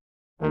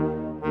Welcome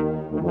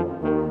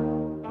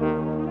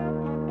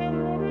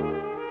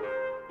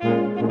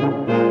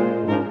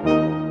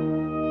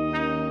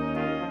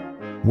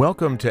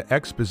to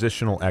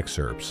Expositional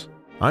Excerpts.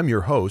 I'm your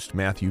host,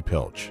 Matthew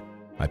Pilch.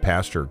 I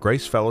pastor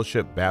Grace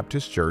Fellowship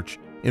Baptist Church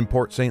in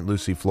Port St.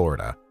 Lucie,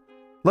 Florida.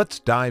 Let's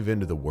dive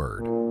into the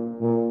Word.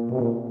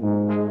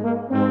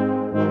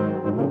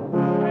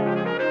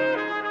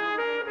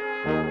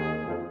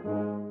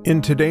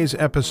 In today's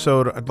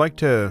episode, I'd like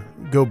to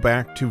go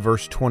back to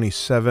verse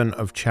 27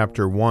 of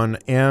chapter 1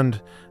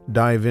 and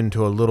dive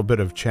into a little bit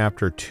of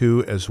chapter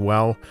 2 as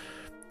well.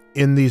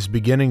 In these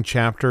beginning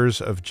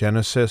chapters of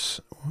Genesis,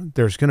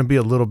 there's going to be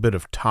a little bit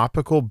of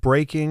topical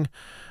breaking,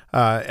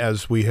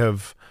 as we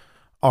have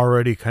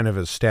already kind of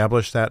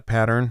established that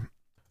pattern.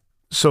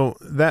 So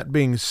that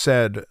being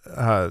said,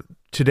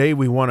 today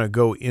we want to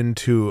go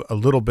into a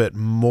little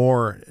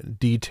more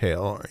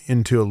detail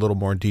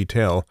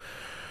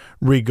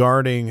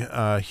regarding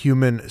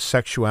human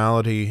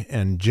sexuality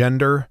and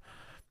gender.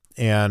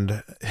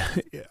 And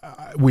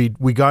we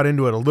got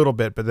into it a little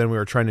bit, but then we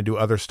were trying to do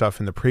other stuff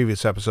in the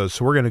previous episodes.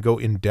 So we're going to go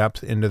in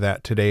depth into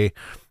that today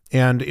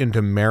and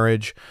into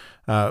marriage.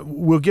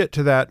 We'll get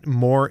to that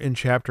more in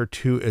chapter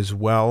 2 as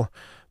well.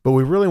 But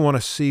we really want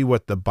to see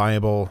what the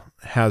Bible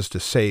has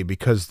to say,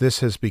 because this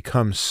has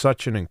become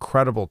such an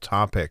incredible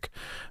topic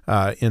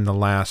in the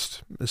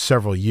last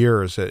several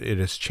years. It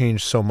has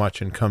changed so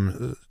much and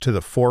come to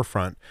the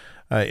forefront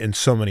in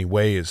so many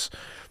ways.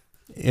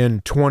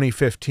 In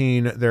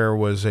 2015, there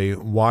was a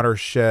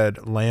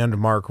watershed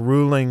landmark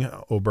ruling,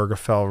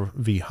 Obergefell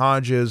v.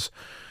 Hodges,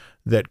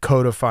 that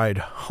codified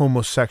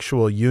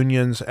homosexual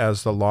unions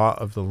as the law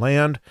of the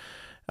land.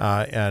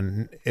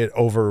 And it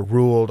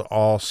overruled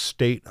all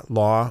state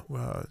law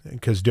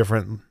because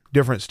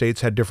different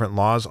states had different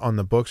laws on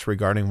the books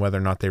regarding whether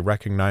or not they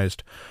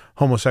recognized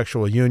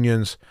homosexual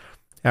unions.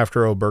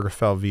 After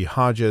Obergefell v.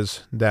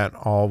 Hodges, that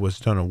all was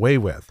done away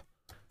with.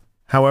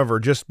 However,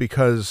 just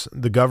because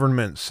the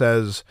government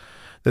says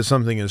that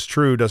something is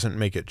true doesn't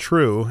make it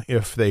true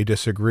if they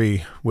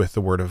disagree with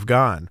the Word of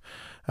God.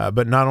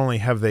 But not only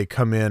have they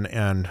come in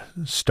and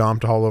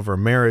stomped all over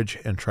marriage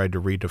and tried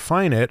to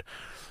redefine it,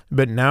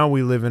 but now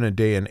we live in a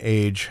day and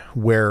age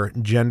where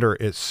gender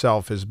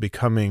itself is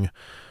becoming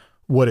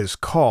what is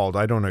called,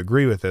 I don't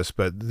agree with this,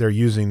 but they're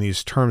using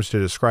these terms to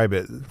describe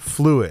it,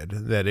 fluid,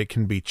 that it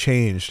can be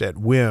changed at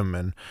whim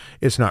and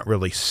it's not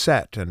really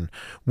set. And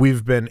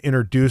we've been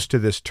introduced to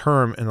this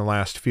term in the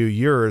last few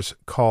years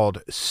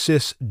called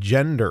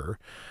cisgender.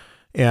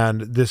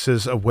 And this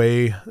is a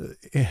way,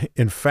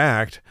 in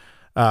fact,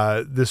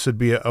 this would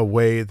be a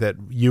way that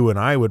you and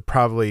I would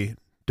probably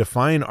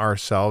define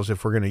ourselves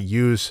if we're going to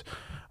use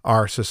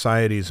our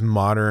society's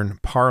modern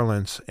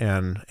parlance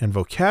and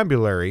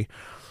vocabulary.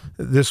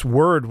 This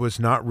word was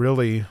not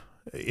really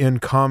in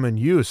common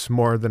use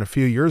more than a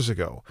few years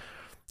ago.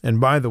 And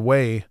by the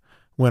way,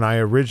 when I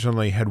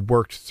originally had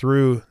worked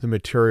through the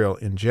material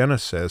in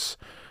Genesis,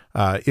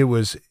 it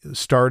was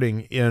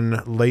starting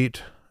in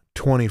late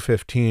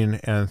 2015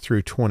 and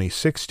through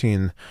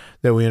 2016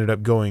 that we ended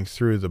up going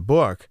through the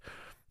book.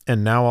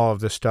 And now all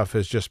of this stuff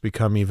has just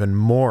become even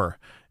more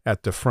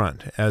at the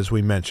front, as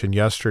we mentioned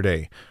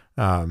yesterday.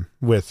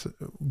 With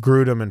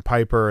Grudem and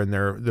Piper and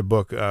the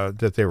book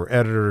that they were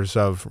editors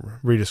of,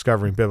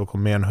 Rediscovering Biblical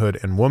Manhood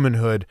and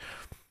Womanhood,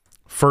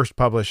 first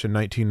published in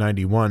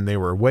 1991. They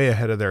were way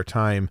ahead of their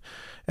time,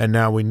 and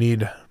now we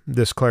need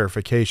this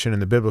clarification in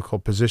the biblical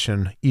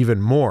position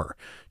even more.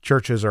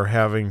 Churches are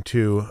having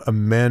to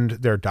amend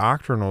their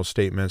doctrinal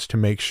statements to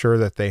make sure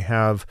that they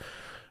have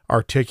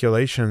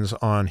articulations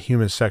on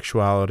human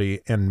sexuality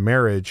and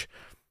marriage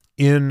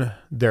in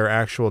their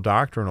actual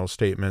doctrinal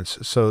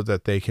statements so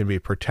that they can be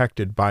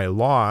protected by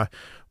law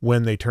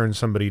when they turn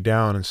somebody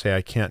down and say,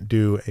 I can't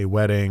do a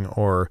wedding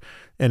or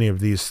any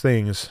of these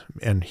things,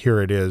 and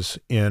here it is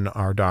in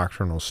our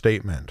doctrinal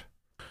statement.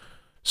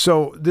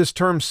 So this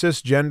term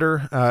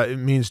cisgender, it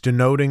means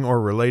denoting or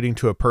relating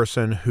to a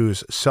person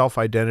whose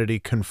self-identity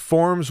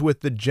conforms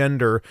with the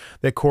gender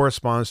that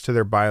corresponds to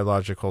their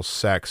biological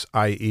sex,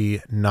 i.e.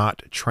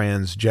 not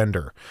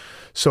transgender.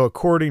 So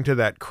according to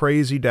that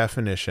crazy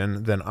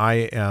definition, then I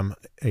am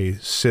a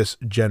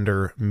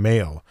cisgender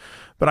male.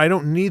 But I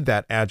don't need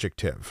that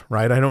adjective,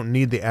 right? I don't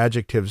need the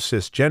adjective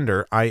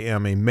cisgender. I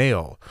am a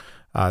male.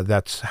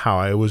 That's how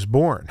I was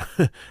born,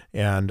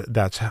 and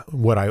that's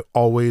what I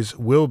always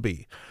will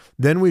be.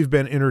 Then we've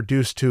been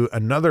introduced to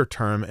another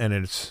term, and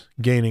it's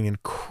gaining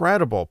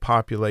incredible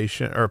popularity,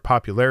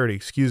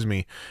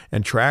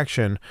 and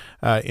traction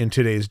in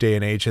today's day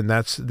and age, and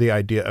that's the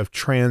idea of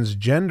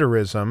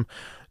transgenderism,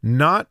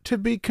 not to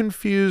be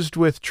confused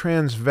with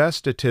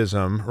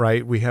transvestitism,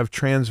 right? We have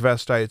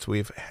transvestites,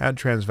 we've had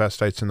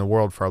transvestites in the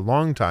world for a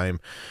long time,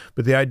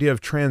 but the idea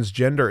of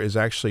transgender is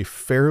actually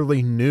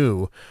fairly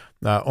new,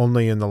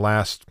 only in the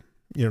last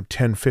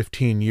 10,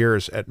 15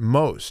 years at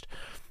most.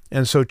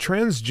 And so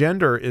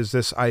transgender is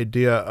this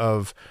idea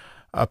of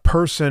a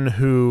person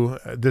who,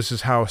 this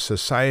is how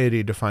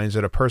society defines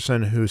it, a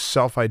person whose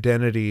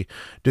self-identity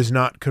does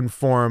not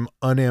conform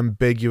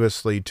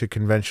unambiguously to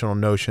conventional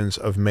notions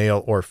of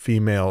male or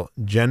female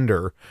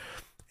gender.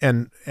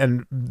 And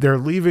they're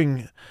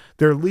leaving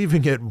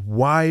it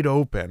wide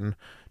open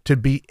to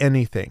be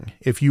anything.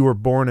 If you were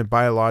born a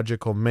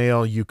biological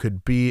male, you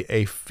could be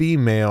a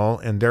female,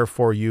 and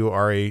therefore you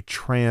are a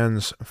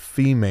trans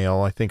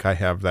female. I think I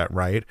have that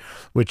right,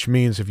 which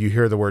means if you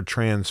hear the word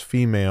trans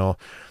female,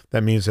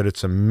 that means that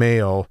it's a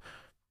male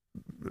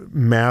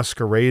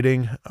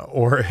masquerading,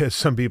 or as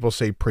some people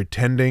say,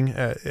 pretending,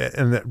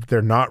 and that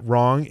they're not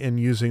wrong in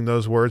using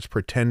those words,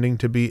 pretending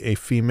to be a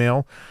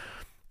female.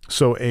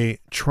 So a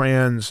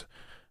trans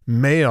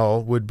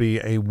male would be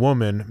a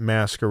woman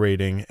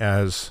masquerading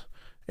as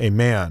a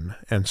man,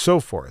 and so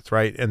forth,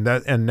 right?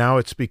 And now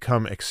it's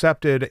become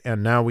accepted,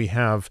 and now we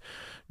have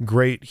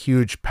great,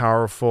 huge,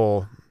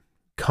 powerful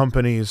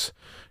companies,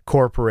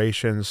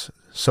 corporations,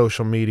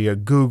 social media,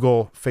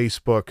 Google,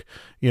 Facebook,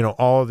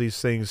 all of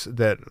these things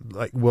that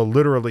will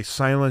literally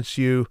silence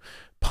you,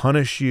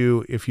 punish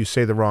you if you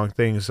say the wrong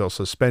things. They'll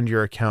suspend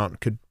your account,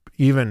 could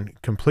even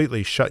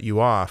completely shut you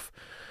off.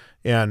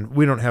 And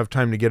we don't have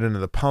time to get into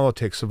the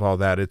politics of all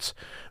that. It's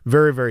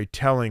very, very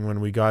telling when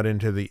we got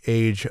into the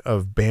age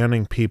of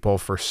banning people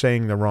for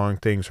saying the wrong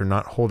things or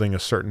not holding a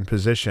certain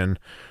position.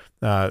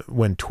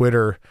 When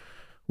Twitter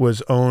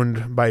was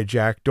owned by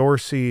Jack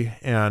Dorsey,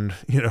 and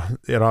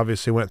it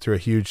obviously went through a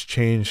huge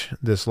change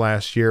this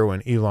last year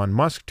when Elon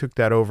Musk took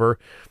that over.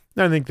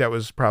 I think that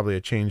was probably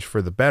a change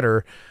for the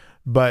better,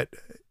 but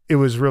it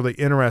was really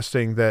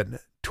interesting that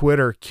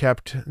Twitter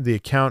kept the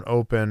account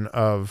open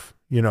of,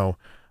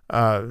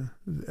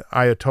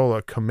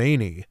 Ayatollah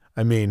Khomeini.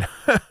 I mean,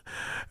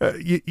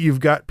 you've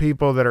got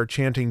people that are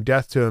chanting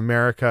death to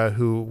America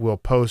who will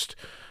post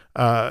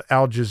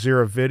Al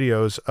Jazeera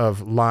videos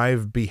of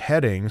live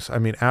beheadings. I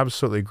mean,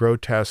 absolutely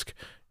grotesque,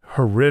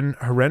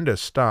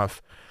 horrendous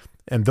stuff.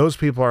 And those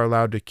people are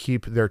allowed to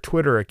keep their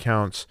Twitter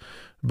accounts.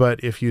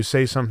 But if you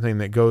say something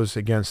that goes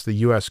against the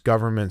U.S.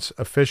 government's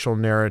official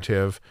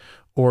narrative,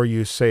 or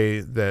you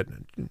say that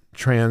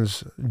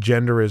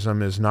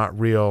transgenderism is not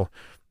real,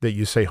 that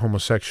you say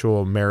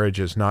homosexual marriage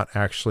is not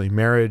actually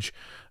marriage,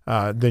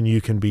 then you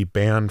can be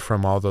banned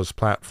from all those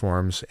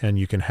platforms and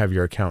you can have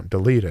your account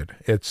deleted.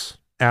 It's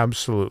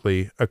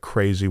absolutely a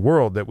crazy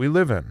world that we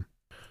live in.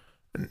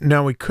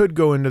 Now, we could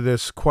go into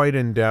this quite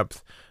in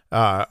depth.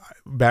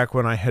 Back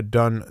when I had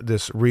done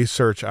this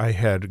research, I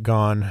had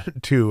gone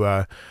to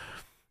a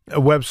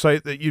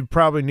website that you'd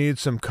probably need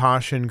some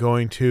caution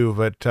going to,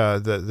 but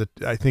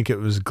I think it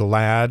was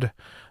GLAAD.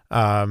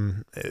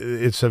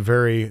 It's a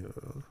very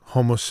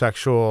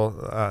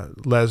homosexual,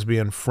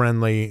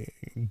 lesbian-friendly,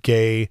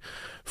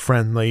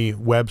 gay-friendly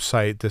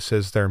website. This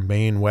is their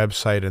main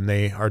website, and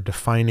they are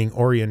defining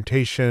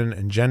orientation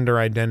and gender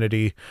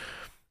identity.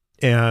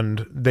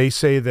 And they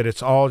say that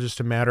it's all just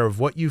a matter of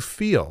what you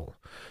feel.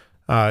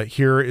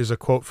 Here is a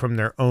quote from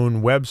their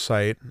own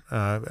website.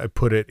 I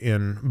put it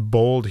in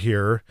bold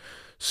here.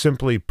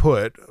 Simply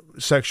put,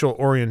 sexual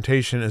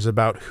orientation is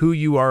about who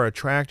you are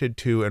attracted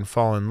to and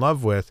fall in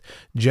love with.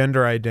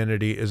 Gender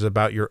identity is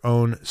about your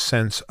own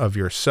sense of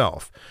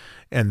yourself.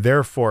 And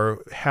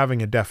therefore,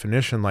 having a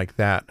definition like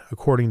that,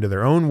 according to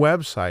their own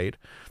website,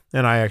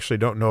 and I actually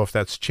don't know if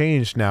that's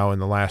changed now in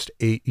the last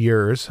 8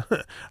 years.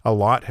 A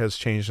lot has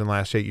changed in the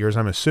last 8 years.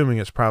 I'm assuming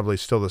it's probably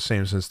still the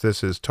same since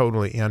this is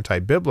totally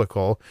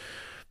anti-biblical.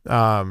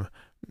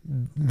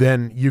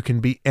 Then you can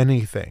be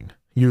anything.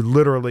 You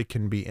literally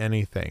can be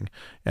anything.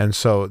 And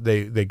so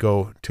they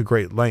go to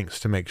great lengths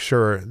to make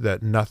sure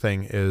that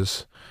nothing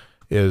is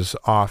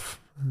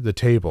off the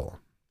table.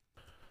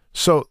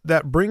 So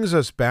that brings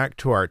us back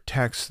to our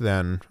text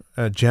then,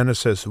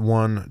 Genesis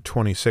 1,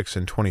 26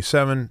 and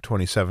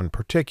 27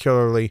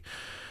 particularly.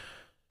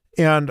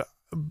 And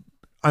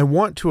I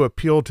want to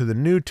appeal to the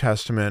New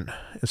Testament,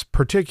 is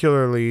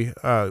particularly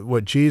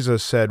what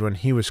Jesus said when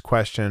he was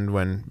questioned,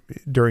 when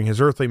during his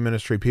earthly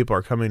ministry people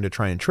are coming to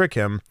try and trick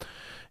him.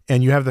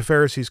 And you have the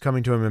Pharisees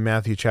coming to him in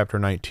Matthew chapter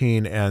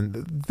 19, and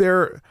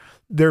they're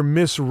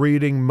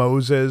misreading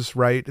Moses,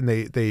 right? And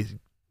they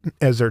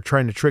as they're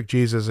trying to trick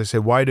Jesus, they say,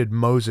 why did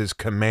Moses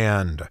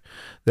command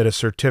that a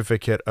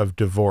certificate of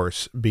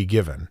divorce be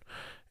given?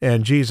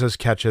 And Jesus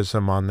catches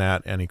them on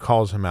that, and he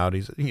calls him out.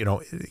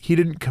 He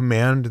didn't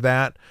command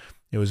that.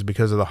 It was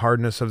because of the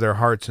hardness of their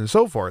hearts and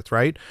so forth,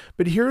 right?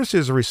 But here's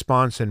his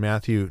response in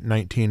Matthew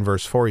 19,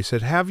 verse 4. He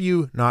said, have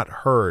you not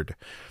heard?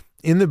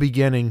 In the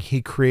beginning,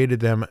 he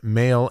created them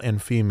male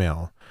and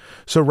female.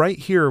 So right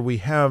here, we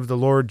have the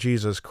Lord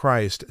Jesus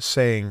Christ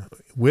saying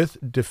with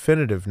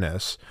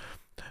definitiveness,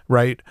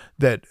 right,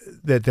 that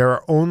there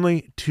are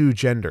only two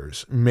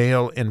genders,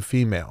 male and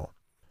female.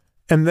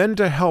 And then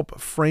to help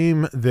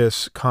frame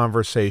this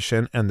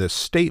conversation and this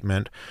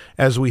statement,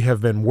 as we have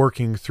been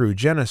working through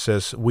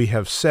Genesis, we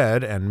have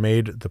said and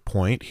made the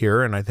point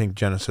here, and I think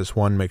Genesis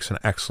 1 makes an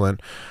excellent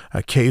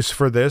case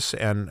for this,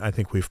 and I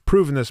think we've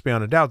proven this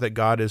beyond a doubt, that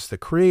God is the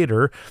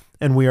creator,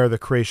 and we are the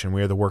creation.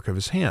 We are the work of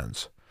his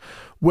hands.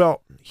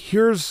 Well,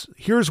 here's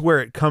where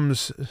it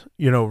comes,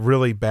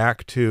 really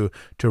back to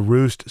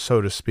roost, so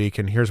to speak,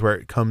 and here's where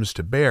it comes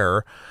to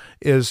bear,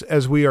 is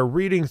as we are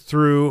reading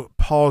through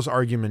Paul's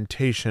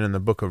argumentation in the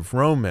book of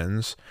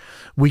Romans,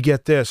 we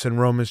get this in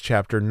Romans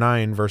chapter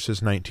 9,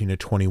 verses 19 to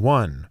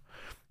 21.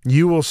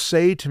 You will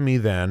say to me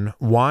then,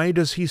 why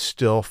does he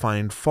still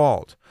find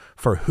fault?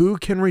 For who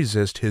can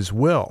resist his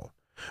will?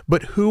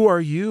 But who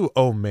are you,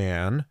 O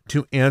man,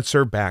 to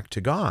answer back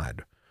to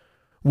God?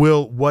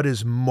 Will what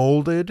is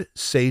molded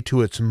say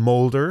to its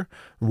molder,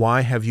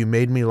 why have you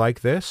made me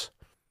like this?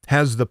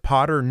 Has the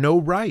potter no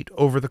right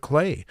over the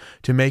clay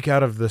to make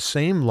out of the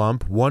same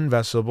lump one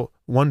vessel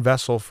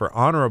for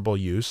honorable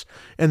use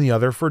and the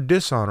other for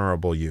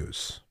dishonorable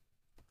use?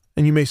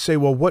 And you may say,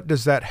 well, what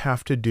does that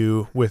have to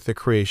do with the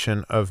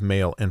creation of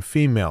male and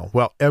female?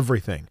 Well,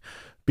 everything.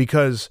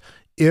 Because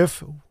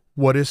if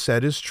what is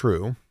said is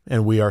true,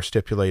 and we are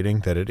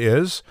stipulating that it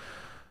is,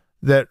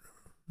 that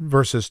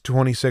verses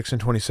 26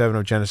 and 27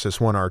 of Genesis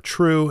 1 are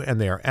true,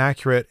 and they are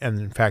accurate, and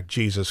in fact,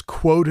 Jesus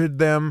quoted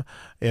them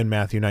in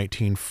Matthew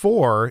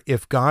 19:4.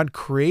 If God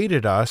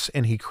created us,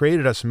 and he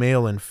created us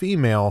male and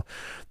female,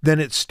 then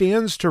it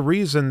stands to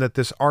reason that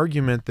this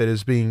argument that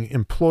is being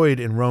employed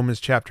in Romans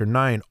chapter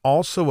 9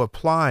 also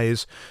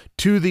applies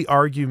to the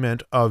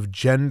argument of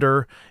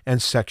gender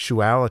and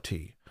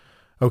sexuality.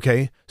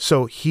 Okay,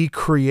 so he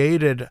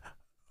created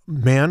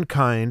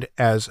mankind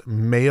as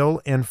male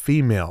and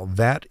female.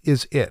 That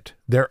is it.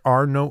 There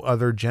are no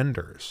other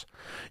genders.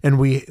 And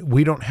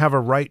we don't have a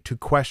right to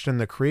question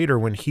the Creator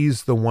when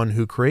he's the one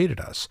who created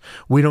us.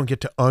 We don't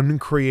get to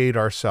uncreate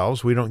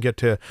ourselves. We don't get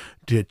to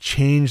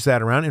change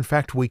that around. In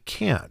fact, we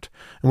can't.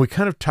 And we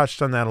kind of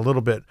touched on that a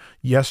little bit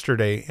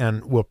yesterday,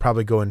 and we'll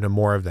probably go into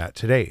more of that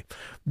today.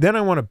 Then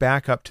I want to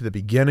back up to the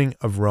beginning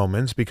of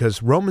Romans,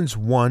 because Romans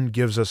 1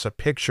 gives us a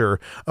picture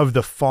of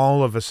the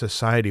fall of a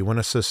society. When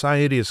a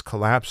society is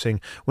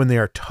collapsing, when they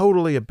are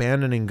totally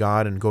abandoning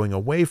God and going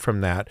away from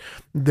that,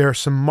 there are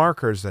some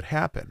markers that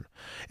happen.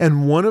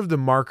 And one of the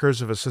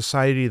markers of a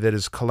society that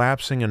is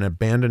collapsing and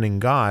abandoning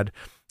God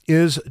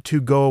is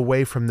to go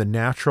away from the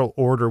natural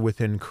order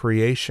within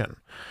creation.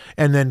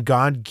 And then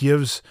God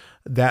gives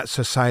that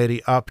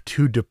society up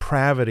to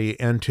depravity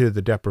and to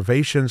the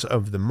deprivations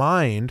of the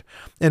mind,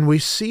 and we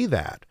see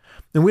that.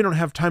 And we don't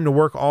have time to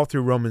work all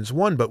through Romans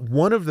 1, but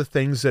one of the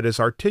things that is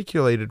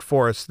articulated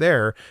for us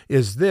there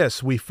is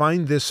this. We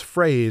find this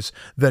phrase,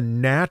 the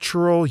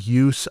natural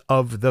use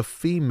of the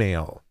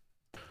female.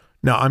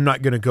 Now, I'm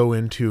not going to go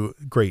into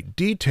great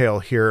detail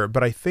here,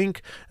 but I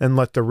think, and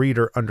let the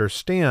reader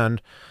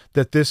understand,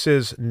 that this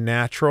is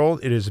natural.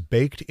 It is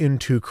baked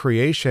into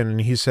creation.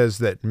 And he says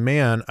that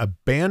man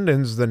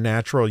abandons the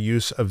natural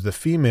use of the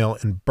female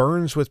and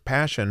burns with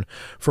passion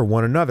for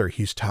one another.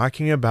 He's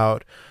talking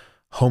about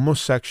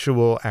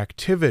homosexual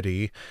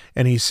activity,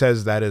 and he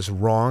says that is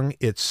wrong.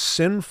 It's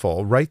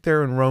sinful right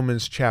there in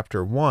Romans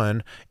chapter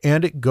 1,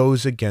 and it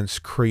goes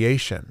against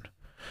creation.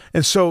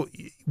 And so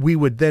we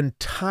would then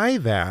tie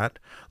that,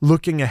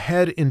 looking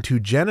ahead into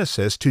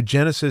Genesis, to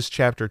Genesis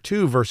chapter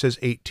 2, verses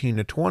 18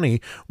 to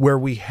 20, where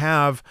we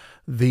have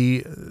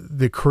the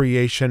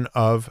creation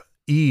of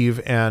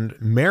Eve and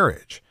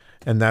marriage.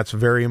 And that's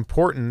very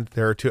important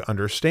there to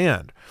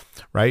understand,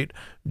 right?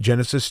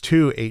 Genesis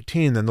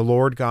 2:18, then the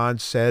Lord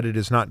God said, it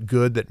is not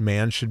good that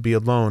man should be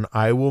alone.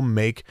 I will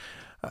make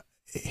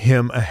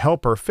him a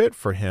helper fit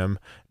for him.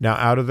 Now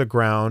out of the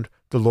ground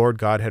the Lord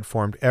God had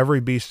formed every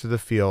beast of the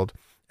field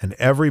and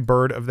every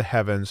bird of the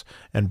heavens,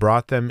 and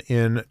brought them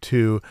in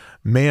to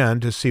man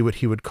to see what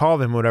he would call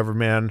them. Whatever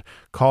man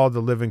called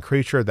the living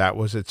creature, that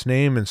was its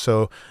name. And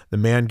so the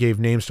man gave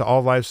names to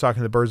all livestock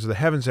and the birds of the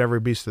heavens, and every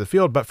beast of the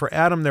field. But for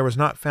Adam there was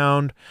not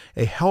found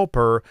a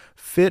helper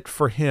fit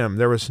for him.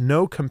 There was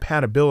no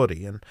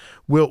compatibility. And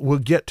we'll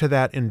get to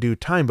that in due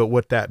time. But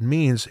what that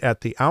means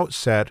at the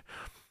outset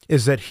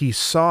is that he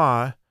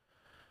saw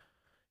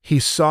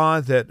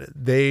that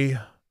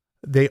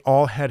they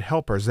all had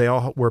helpers. They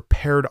all were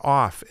paired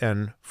off.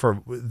 And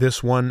for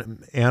this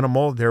one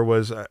animal, there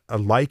was a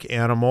like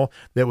animal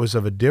that was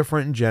of a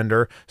different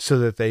gender so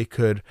that they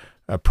could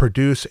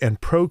produce and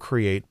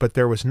procreate. But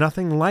there was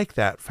nothing like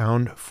that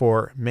found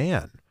for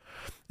man.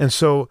 And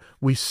so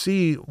we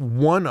see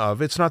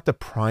it's not the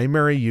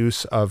primary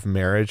use of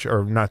marriage,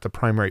 or not the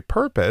primary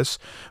purpose,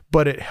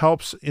 but it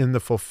helps in the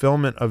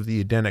fulfillment of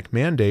the Edenic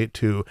mandate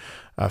to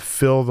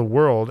fill the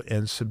world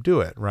and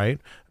subdue it,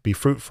 right? Be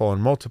fruitful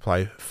and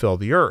multiply, fill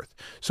the earth.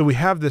 So we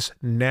have this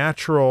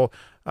natural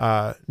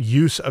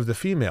use of the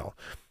female.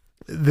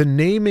 The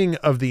naming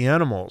of the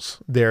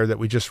animals there that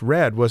we just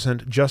read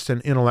wasn't just an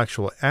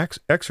intellectual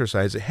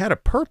exercise. It had a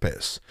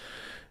purpose.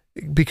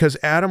 Because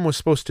Adam was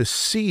supposed to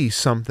see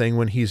something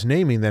when he's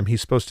naming them.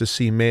 He's supposed to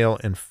see male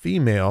and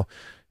female,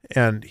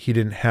 and he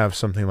didn't have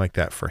something like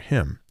that for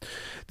him.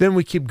 Then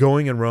we keep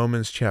going in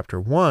Romans chapter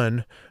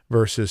 1,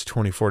 verses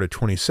 24 to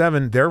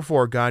 27.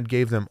 Therefore God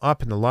gave them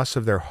up in the lusts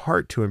of their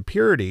heart to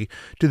impurity,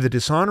 to the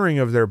dishonoring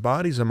of their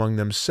bodies among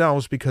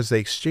themselves, because they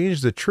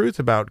exchanged the truth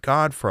about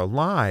God for a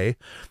lie,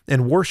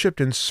 and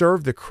worshipped and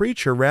served the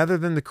creature rather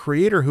than the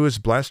Creator, who is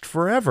blessed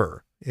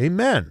forever.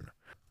 Amen.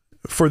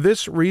 For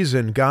this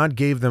reason, God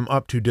gave them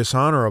up to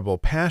dishonorable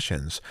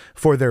passions,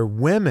 for their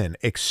women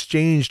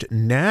exchanged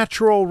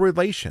natural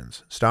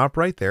relations. Stop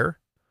right there.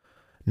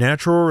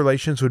 Natural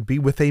relations would be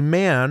with a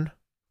man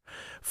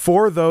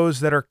for those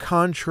that are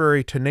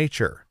contrary to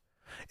nature.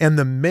 And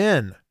the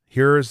men,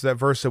 here is that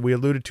verse that we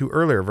alluded to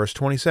earlier, verse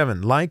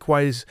 27,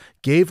 likewise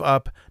gave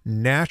up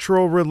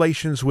natural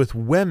relations with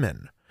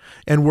women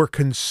and were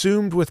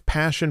consumed with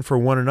passion for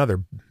one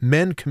another,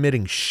 men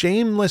committing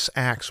shameless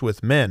acts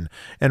with men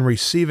and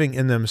receiving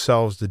in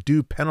themselves the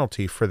due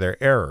penalty for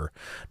their error.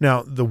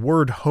 Now, the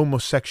word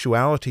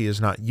homosexuality is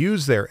not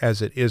used there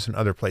as it is in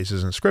other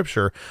places in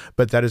Scripture,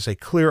 but that is a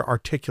clear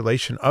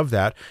articulation of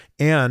that,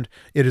 and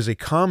it is a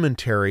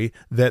commentary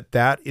that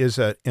that is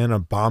an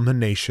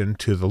abomination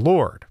to the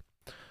Lord.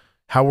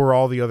 How were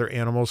all the other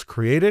animals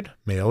created?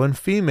 Male and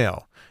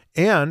female.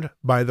 And,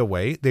 by the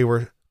way, they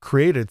were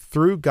created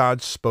through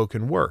God's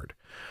spoken word.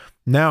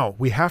 Now,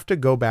 we have to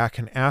go back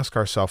and ask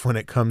ourselves when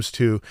it comes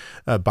to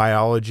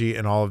biology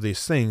and all of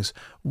these things,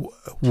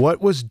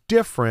 what was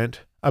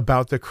different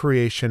about the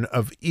creation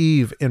of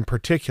Eve in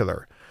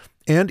particular,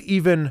 and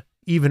even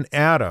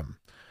Adam?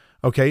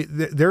 Okay,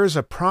 there is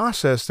a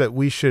process that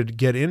we should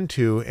get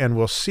into, and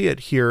we'll see it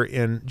here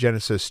in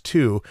Genesis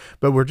 2,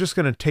 but we're just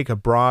going to take a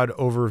broad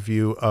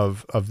overview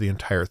of the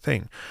entire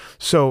thing.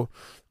 So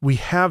we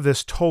have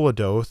this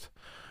Toledoth,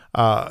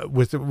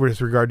 with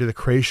regard to the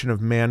creation of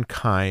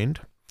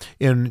mankind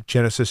in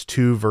Genesis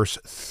 2,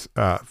 verse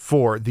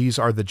 4. These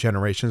are the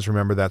generations.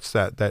 Remember, that's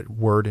that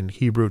word in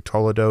Hebrew,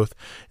 Toledoth.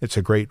 It's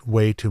a great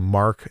way to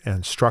mark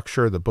and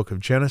structure the book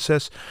of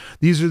Genesis.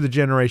 These are the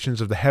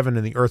generations of the heaven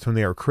and the earth when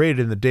they are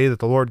created in the day that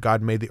the Lord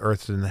God made the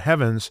earth and the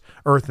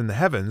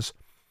heavens.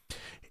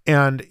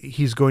 And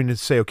he's going to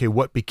say, okay,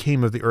 what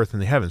became of the earth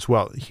and the heavens?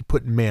 Well, he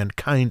put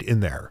mankind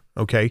in there,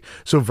 okay?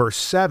 So verse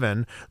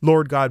 7,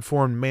 Lord God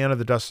formed man of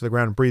the dust of the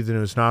ground and breathed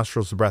into his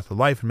nostrils the breath of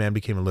life, and man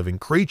became a living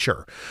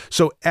creature.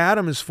 So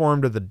Adam is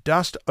formed of the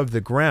dust of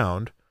the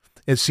ground.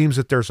 It seems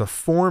that there's a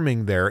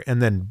forming there,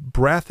 and then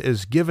breath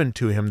is given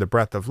to him, the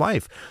breath of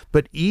life.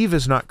 But Eve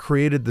is not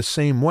created the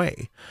same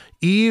way.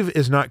 Eve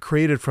is not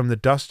created from the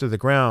dust of the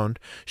ground.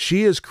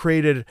 She is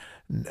created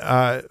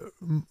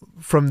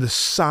from the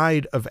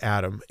side of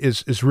Adam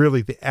is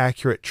really the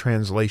accurate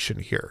translation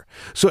here.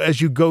 So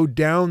as you go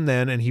down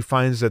then, and he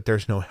finds that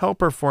there's no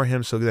helper for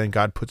him, so then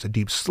God puts a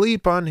deep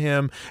sleep on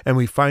him, and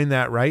we find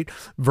that, right?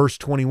 Verse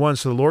 21,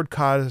 so the Lord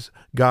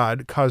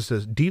God caused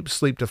a deep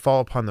sleep to fall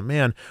upon the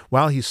man.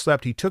 While he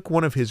slept, he took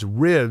one of his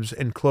ribs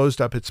and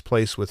closed up its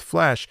place with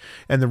flesh,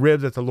 and the rib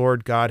that the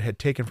Lord God had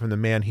taken from the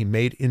man he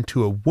made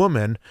into a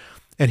woman,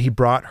 and he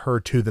brought her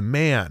to the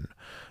man.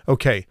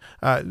 Okay,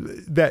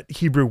 that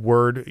Hebrew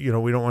word, we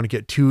don't want to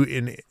get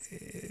too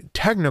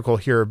technical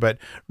here, but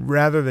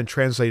rather than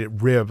translate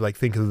it rib, like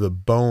think of the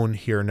bone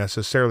here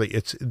necessarily,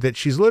 it's that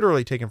she's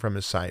literally taken from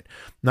his side,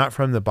 not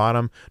from the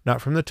bottom,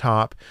 not from the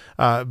top,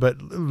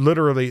 but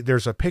literally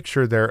there's a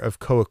picture there of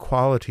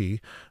co-equality,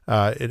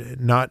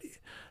 not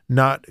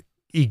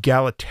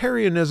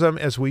egalitarianism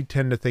as we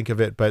tend to think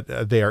of it,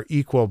 but they are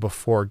equal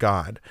before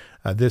God.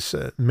 This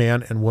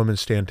man and woman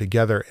stand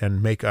together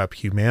and make up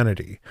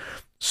humanity.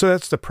 So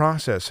that's the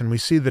process, and we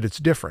see that it's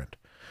different.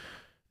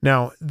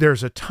 Now,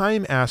 there's a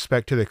time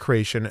aspect to the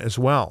creation as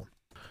well.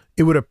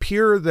 It would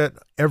appear that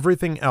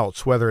everything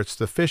else, whether it's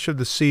the fish of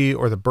the sea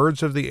or the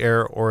birds of the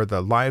air or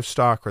the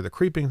livestock or the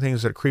creeping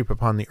things that creep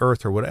upon the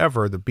earth or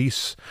whatever, the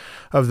beasts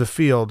of the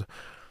field,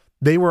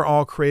 they were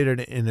all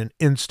created in an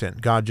instant.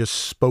 God just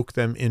spoke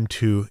them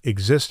into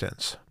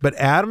existence. But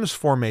Adam's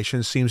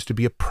formation seems to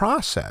be a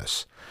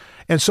process.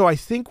 And so I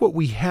think what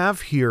we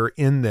have here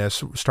in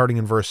this, starting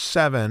in verse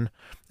 7,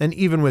 and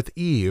even with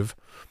Eve,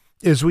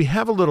 is we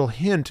have a little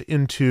hint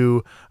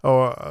into,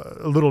 a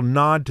little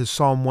nod to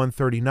Psalm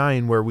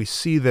 139, where we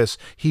see this,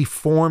 he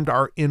formed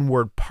our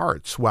inward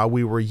parts while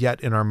we were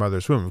yet in our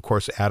mother's womb. Of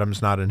course,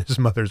 Adam's not in his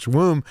mother's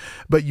womb,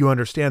 but you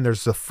understand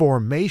there's the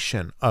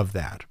formation of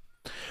that.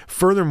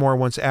 Furthermore,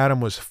 once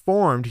Adam was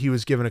formed, he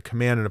was given a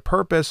command and a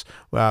purpose.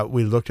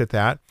 We looked at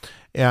that.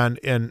 And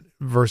in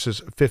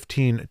verses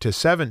 15 to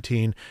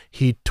 17,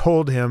 he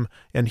told him,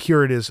 and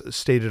here it is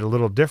stated a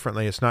little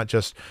differently. It's not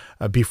just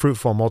be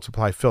fruitful,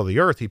 multiply, fill the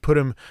earth.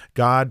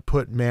 God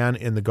put man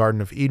in the Garden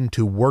of Eden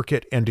to work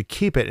it and to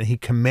keep it. And he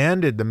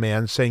commanded the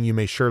man, saying, you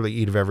may surely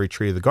eat of every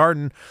tree of the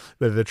garden,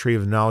 but of the tree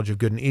of the knowledge of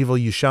good and evil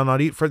you shall not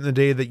eat, for in the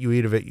day that you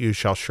eat of it, you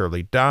shall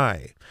surely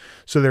die.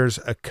 So there's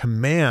a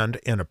command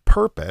and a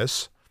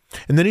purpose.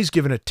 And then he's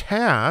given a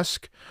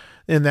task,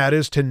 and that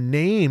is to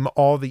name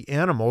all the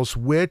animals,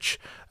 which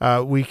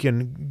we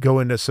can go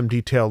into some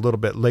detail a little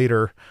bit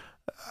later.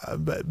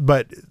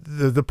 But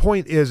the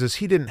point is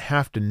he didn't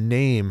have to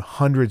name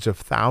hundreds of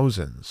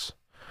thousands.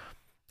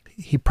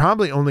 He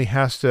probably only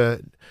has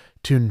to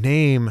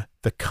name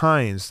the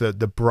kinds,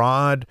 the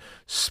broad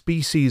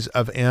species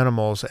of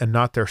animals and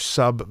not their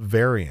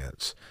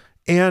sub-variants.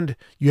 And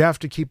you have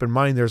to keep in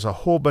mind there's a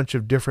whole bunch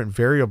of different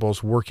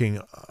variables working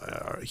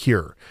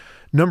here.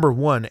 Number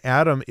one,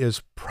 Adam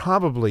is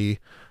probably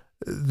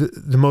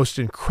the most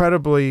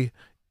incredibly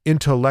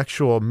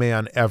intellectual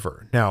man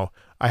ever. Now,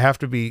 I have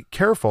to be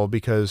careful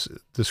because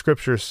the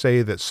scriptures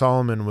say that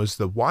Solomon was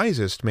the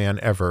wisest man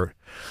ever,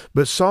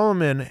 but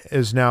Solomon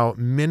is now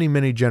many,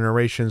 many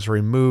generations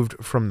removed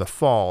from the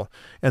fall,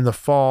 and the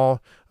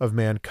fall of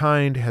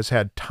mankind has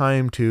had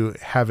time to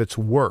have its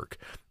work.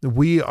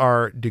 We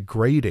are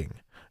degrading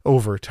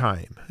over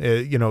time.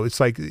 It's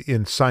like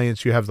in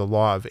science, you have the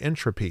law of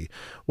entropy.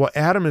 Well,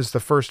 Adam is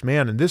the first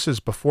man, and this is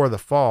before the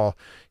fall.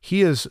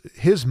 His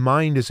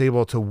mind is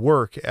able to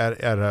work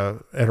at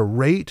a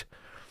rate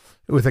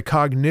with a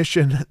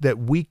cognition that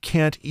we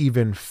can't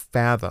even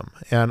fathom.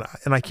 And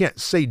I can't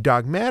say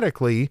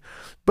dogmatically,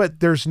 but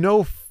there's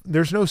no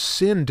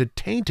sin to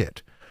taint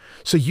it.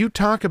 So you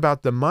talk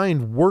about the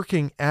mind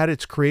working at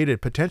its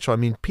created potential. I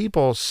mean,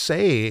 people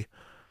say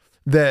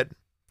that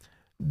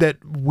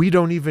we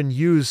don't even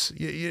use,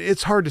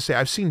 it's hard to say.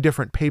 I've seen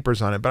different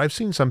papers on it, but I've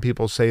seen some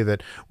people say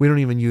that we don't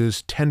even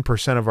use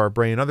 10% of our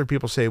brain. Other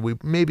people say we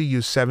maybe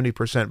use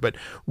 70%, but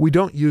we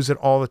don't use it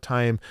all the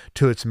time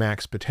to its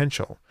max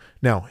potential.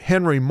 Now,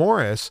 Henry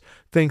Morris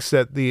thinks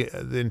that the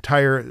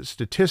entire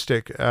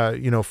statistic,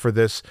 for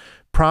this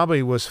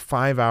probably was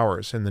 5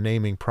 hours in the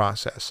naming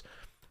process.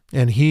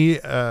 And he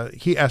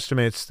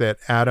estimates that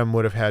Adam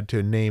would have had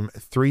to name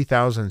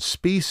 3,000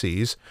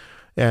 species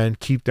and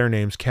keep their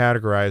names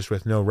categorized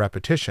with no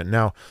repetition.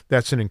 Now,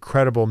 that's an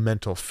incredible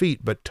mental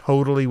feat, but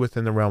totally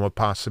within the realm of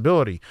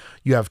possibility.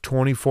 You have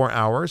 24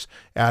 hours.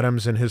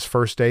 Adam's in his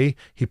first day.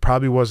 He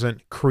probably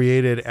wasn't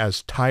created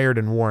as tired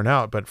and worn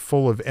out, but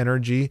full of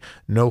energy,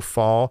 no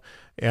fall,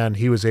 and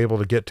he was able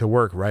to get to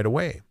work right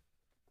away.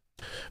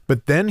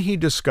 But then he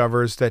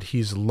discovers that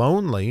he's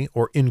lonely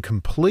or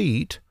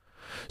incomplete.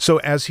 So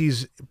as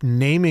he's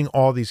naming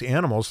all these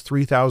animals,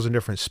 3,000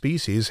 different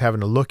species,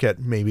 having to look at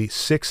maybe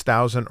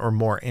 6,000 or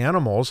more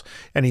animals,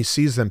 and he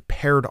sees them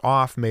paired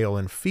off, male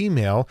and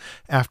female,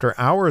 after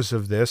hours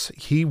of this,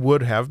 he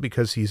would have,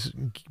 because he's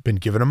been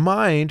given a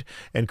mind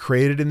and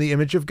created in the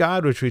image of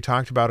God, which we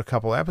talked about a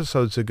couple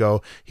episodes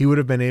ago, he would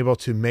have been able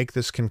to make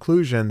this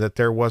conclusion that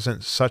there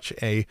wasn't such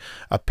a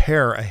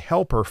pair, a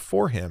helper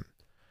for him.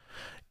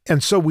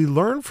 And so we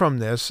learn from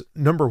this,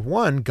 number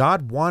one,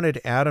 God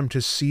wanted Adam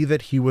to see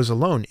that he was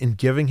alone. In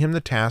giving him the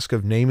task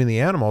of naming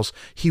the animals,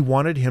 he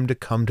wanted him to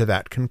come to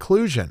that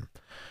conclusion.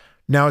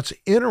 Now, it's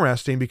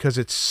interesting because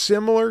it's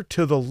similar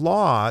to the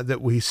law that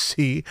we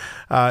see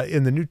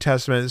in the New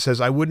Testament. It says,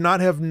 I would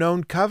not have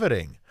known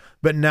coveting,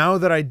 but now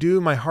that I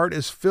do, my heart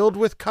is filled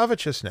with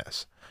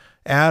covetousness.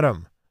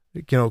 Adam,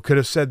 could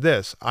have said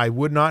this, I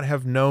would not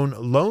have known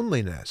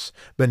loneliness,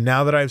 but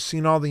now that I've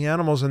seen all the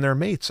animals and their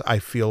mates, I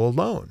feel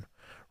alone.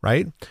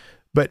 Right?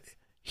 But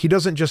he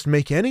doesn't just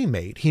make any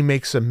mate. He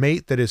makes a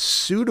mate that is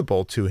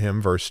suitable to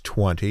him, verse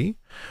 20,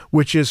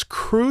 which is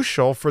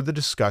crucial for the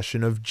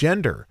discussion of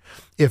gender.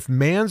 If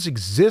man's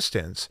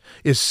existence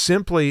is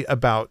simply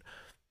about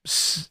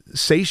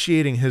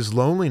satiating his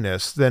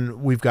loneliness,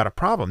 then we've got a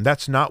problem.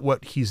 That's not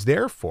what he's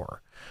there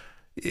for.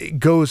 It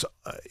goes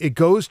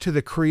to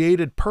the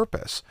created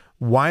purpose.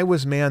 Why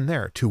was man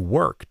there? To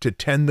work, to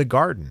tend the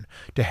garden,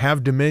 to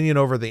have dominion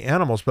over the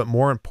animals, but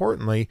more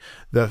importantly,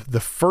 the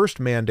first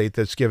mandate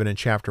that's given in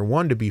chapter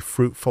 1, to be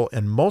fruitful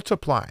and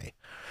multiply.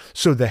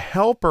 So the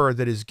helper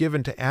that is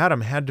given to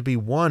Adam had to be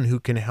one who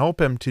can help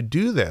him to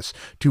do this,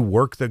 to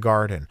work the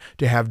garden,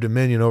 to have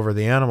dominion over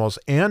the animals,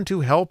 and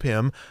to help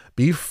him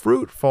be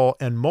fruitful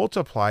and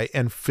multiply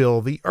and fill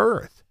the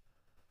earth.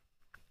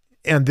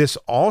 And this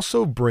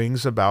also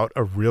brings about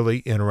a really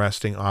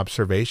interesting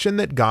observation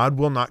that God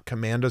will not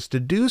command us to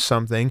do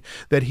something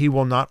that he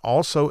will not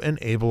also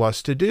enable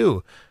us to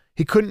do.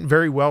 He couldn't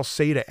very well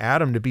say to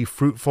Adam to be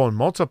fruitful and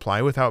multiply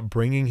without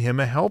bringing him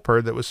a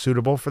helper that was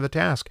suitable for the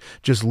task,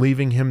 just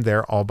leaving him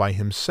there all by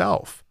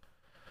himself.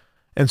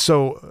 And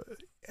so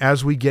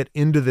as we get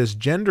into this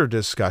gender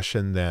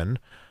discussion then,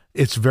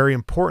 it's very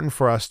important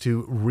for us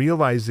to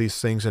realize these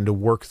things and to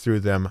work through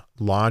them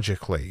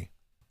logically.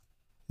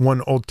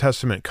 One Old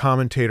Testament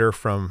commentator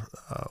from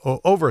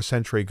over a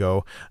century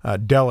ago,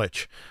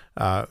 Delitzsch,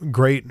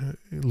 great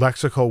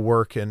lexical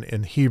work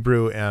in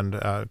Hebrew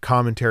and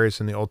commentaries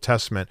in the Old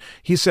Testament,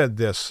 he said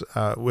this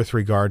with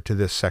regard to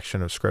this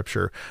section of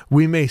Scripture.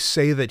 We may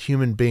say that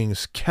human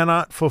beings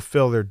cannot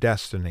fulfill their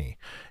destiny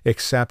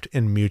except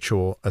in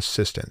mutual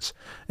assistance.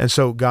 And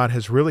so God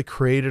has really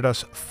created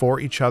us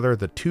for each other,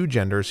 the two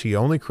genders. He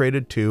only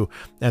created two,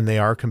 and they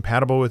are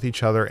compatible with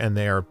each other, and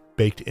they are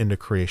baked into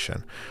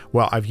creation.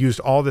 Well, I've used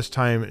all this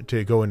time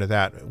to go into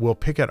that. We'll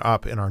pick it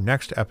up in our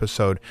next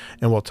episode,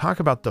 and we'll talk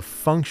about the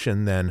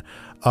function then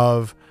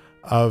of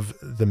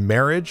the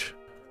marriage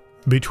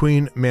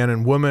between man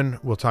and woman.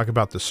 We'll talk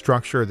about the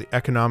structure, the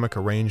economic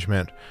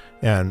arrangement,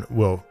 and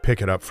we'll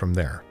pick it up from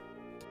there.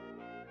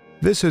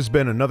 This has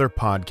been another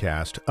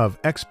podcast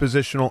of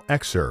Expositional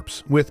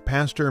Excerpts with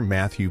Pastor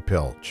Matthew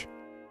Pilch.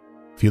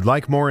 If you'd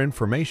like more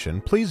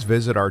information, please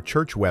visit our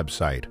church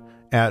website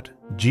at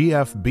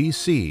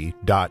gfbc.net.